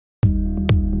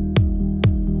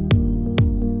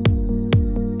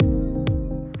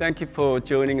Thank you for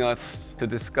joining us to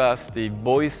discuss the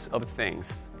voice of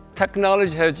things.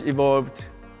 Technology has evolved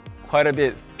quite a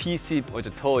bit. PC was a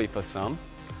toy for some.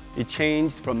 It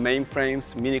changed from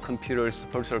mainframes, mini computers,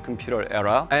 personal computer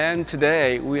era. And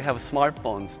today we have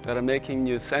smartphones that are making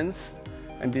you sense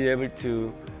and be able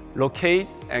to locate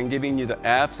and giving you the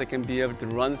apps that can be able to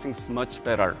run things much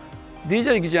better. These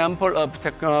are examples of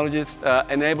technologies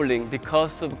enabling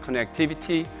because of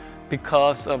connectivity,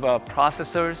 because of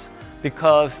processors,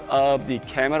 because of the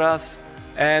cameras,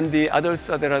 and the others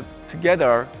that are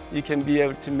together, you can be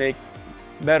able to make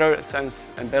better sense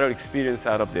and better experience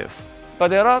out of this. But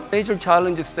there are major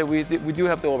challenges that we do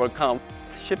have to overcome.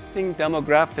 Shifting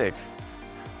demographics,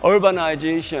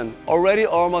 urbanization, already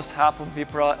almost half of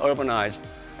people are urbanized,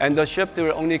 and the shift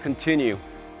will only continue.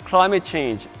 Climate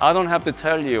change, I don't have to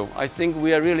tell you. I think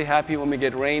we are really happy when we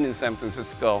get rain in San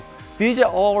Francisco. These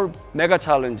are all mega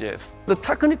challenges. The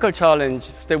technical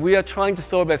challenges that we are trying to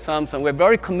solve at Samsung, we're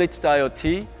very committed to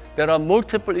IoT. There are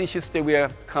multiple issues that we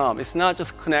have to come. It's not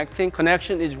just connecting.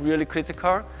 Connection is really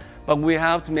critical, but we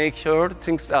have to make sure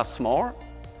things are small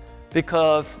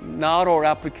because not all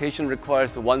application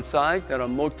requires one size. There are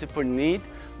multiple needs,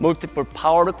 multiple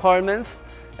power requirements,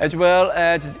 as well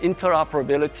as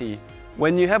interoperability.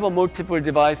 When you have multiple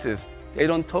devices, they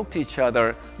don't talk to each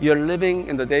other. You're living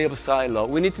in the day of silo.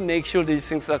 We need to make sure these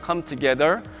things are come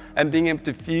together and being able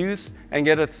to fuse and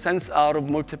get a sense out of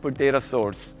multiple data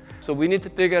sources. So we need to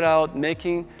figure out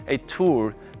making a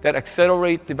tool that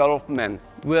accelerates development.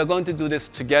 We are going to do this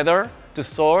together to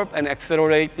solve and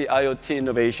accelerate the IoT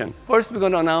innovation. First, we're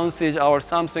going to announce is our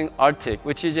Samsung ARTIK,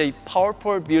 which is a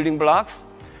powerful building blocks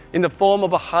in the form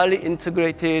of a highly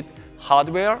integrated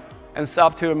hardware and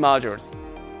software modules.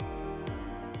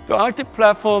 The ARTIK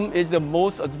platform is the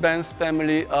most advanced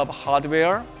family of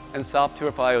hardware and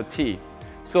software for IoT.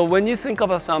 So when you think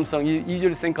about Samsung, you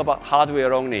usually think about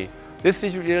hardware only. This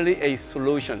is really a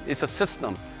solution. It's a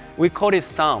system. We call it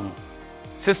SOM,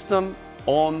 System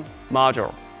on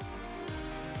Module.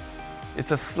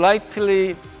 It's a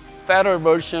slightly fatter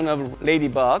version of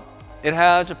Ladybug. It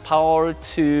has power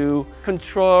to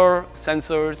control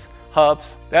sensors,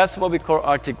 hubs. That's what we call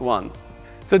ARTIK 1.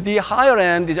 So the higher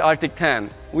end is ARTIK 10.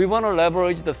 We want to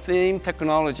leverage the same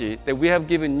technology that we have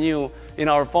given you in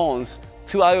our phones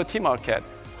to IoT market.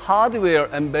 Hardware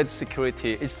embedded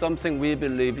security is something we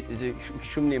believe is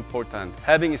extremely important.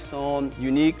 Having its own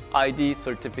unique ID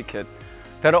certificate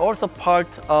that are also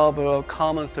part of a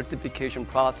common certification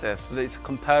process so that it's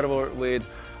compatible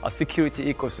with a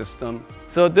security ecosystem.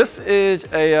 So this is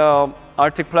a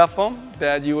ARTIK platform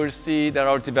that you will see that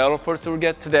our developers will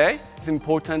get today. It's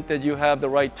important that you have the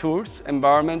right tools,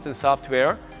 environment, and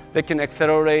software that can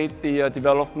accelerate the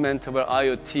development of our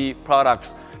IoT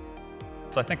products.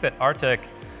 So I think that ARTIK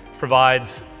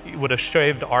would have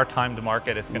shaved our time to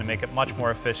market. It's going to make it much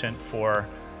more efficient for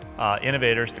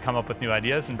innovators to come up with new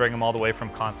ideas and bring them all the way from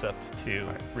concept to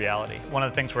reality. One of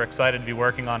the things we're excited to be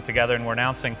working on together and we're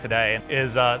announcing today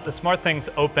is the SmartThings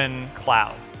Open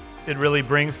Cloud. It really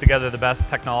brings together the best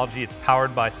technology. It's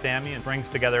powered by SAMI and brings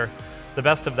together the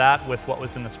best of that with what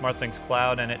was in the SmartThings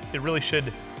Cloud, and it really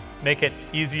should make it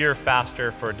easier,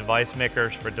 faster for device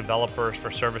makers, for developers,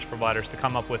 for service providers to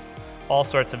come up with all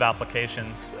sorts of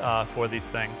applications for these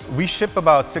things. We ship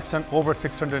about over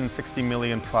 660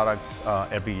 million products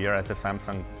every year as a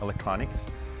Samsung Electronics.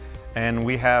 And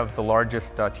we have the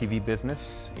largest TV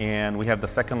business, and we have the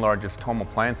second largest home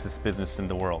appliances business in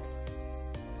the world.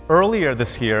 Earlier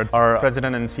this year, our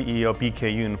President and CEO,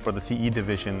 BK Yoon, for the CE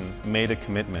division, made a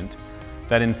commitment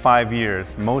that in 5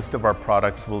 years, most of our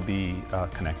products will be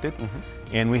connected.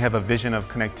 And we have a vision of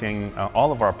connecting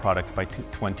all of our products by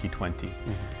 2020.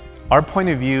 Our point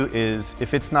of view is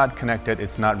if it's not connected,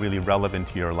 it's not really relevant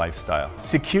to your lifestyle.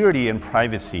 Security and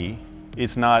privacy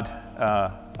is not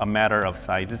a matter of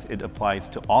sizes, it applies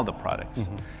to all the products.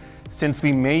 Since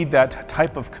we made that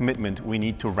type of commitment, we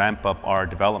need to ramp up our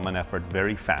development effort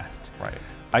very fast.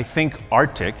 I think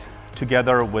ARTIK,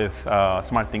 together with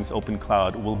SmartThings Open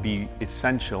Cloud, will be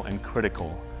essential and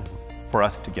critical for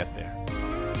us to get there.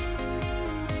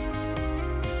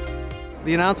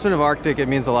 The announcement of ARTIK, it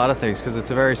means a lot of things because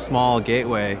it's a very small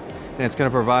gateway and it's going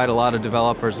to provide a lot of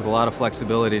developers with a lot of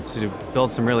flexibility to build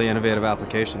some really innovative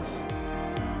applications.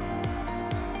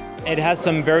 It has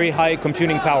some very high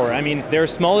computing power. I mean, their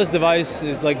smallest device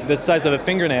is like the size of a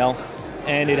fingernail,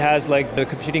 and it has like the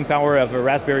computing power of a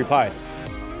Raspberry Pi.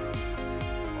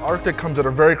 ARTIK comes at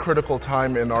a very critical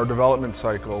time in our development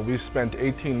cycle. We spent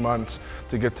 18 months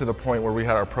to get to the point where we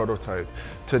had our prototype.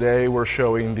 Today we're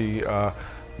showing the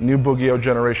new Bugio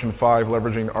Generation 5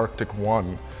 leveraging ARTIK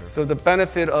 1. So the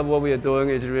benefit of what we are doing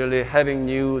is really having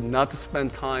you not to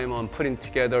spend time on putting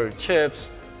together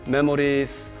chips,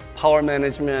 memories, power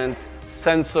management,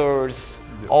 sensors,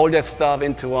 all that stuff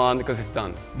into one because it's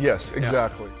done. Yes,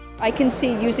 exactly. I can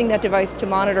see using that device to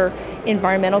monitor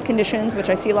environmental conditions, which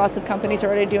I see lots of companies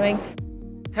already doing.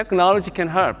 Technology can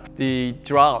help the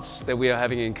droughts that we are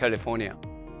having in California.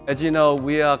 As you know,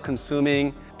 we are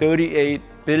consuming 38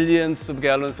 billions of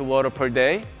gallons of water per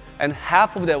day, and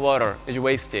half of that water is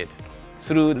wasted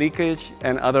through leakage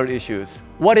and other issues.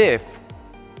 What if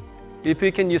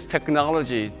we can use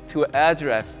technology to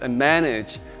address and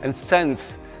manage and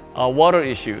sense water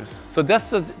issues? So that's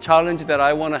the challenge that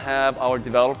I want to have our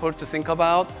developer to think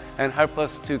about and help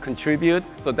us to contribute.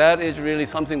 So that is really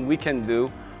something we can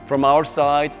do from our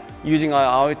side using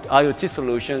our IoT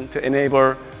solution to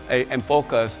enable and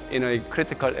focus in a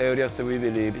critical areas that we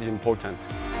believe is important.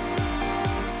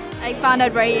 I found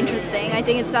that very interesting. I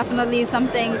think it's definitely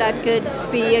something that could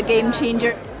be a game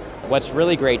changer. What's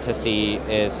really great to see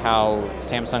is how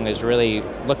Samsung is really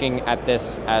looking at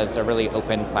this as a really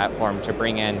open platform to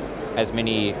bring in as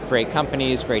many great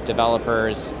companies, great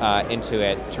developers into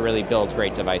it to really build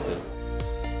great devices.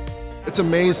 It's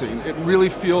amazing. It really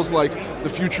feels like the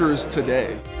future is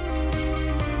today.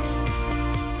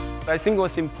 I think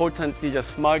what's important is the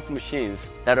smart machines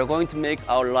that are going to make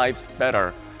our lives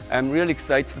better. I'm really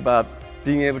excited about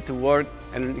being able to work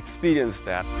and experience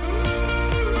that.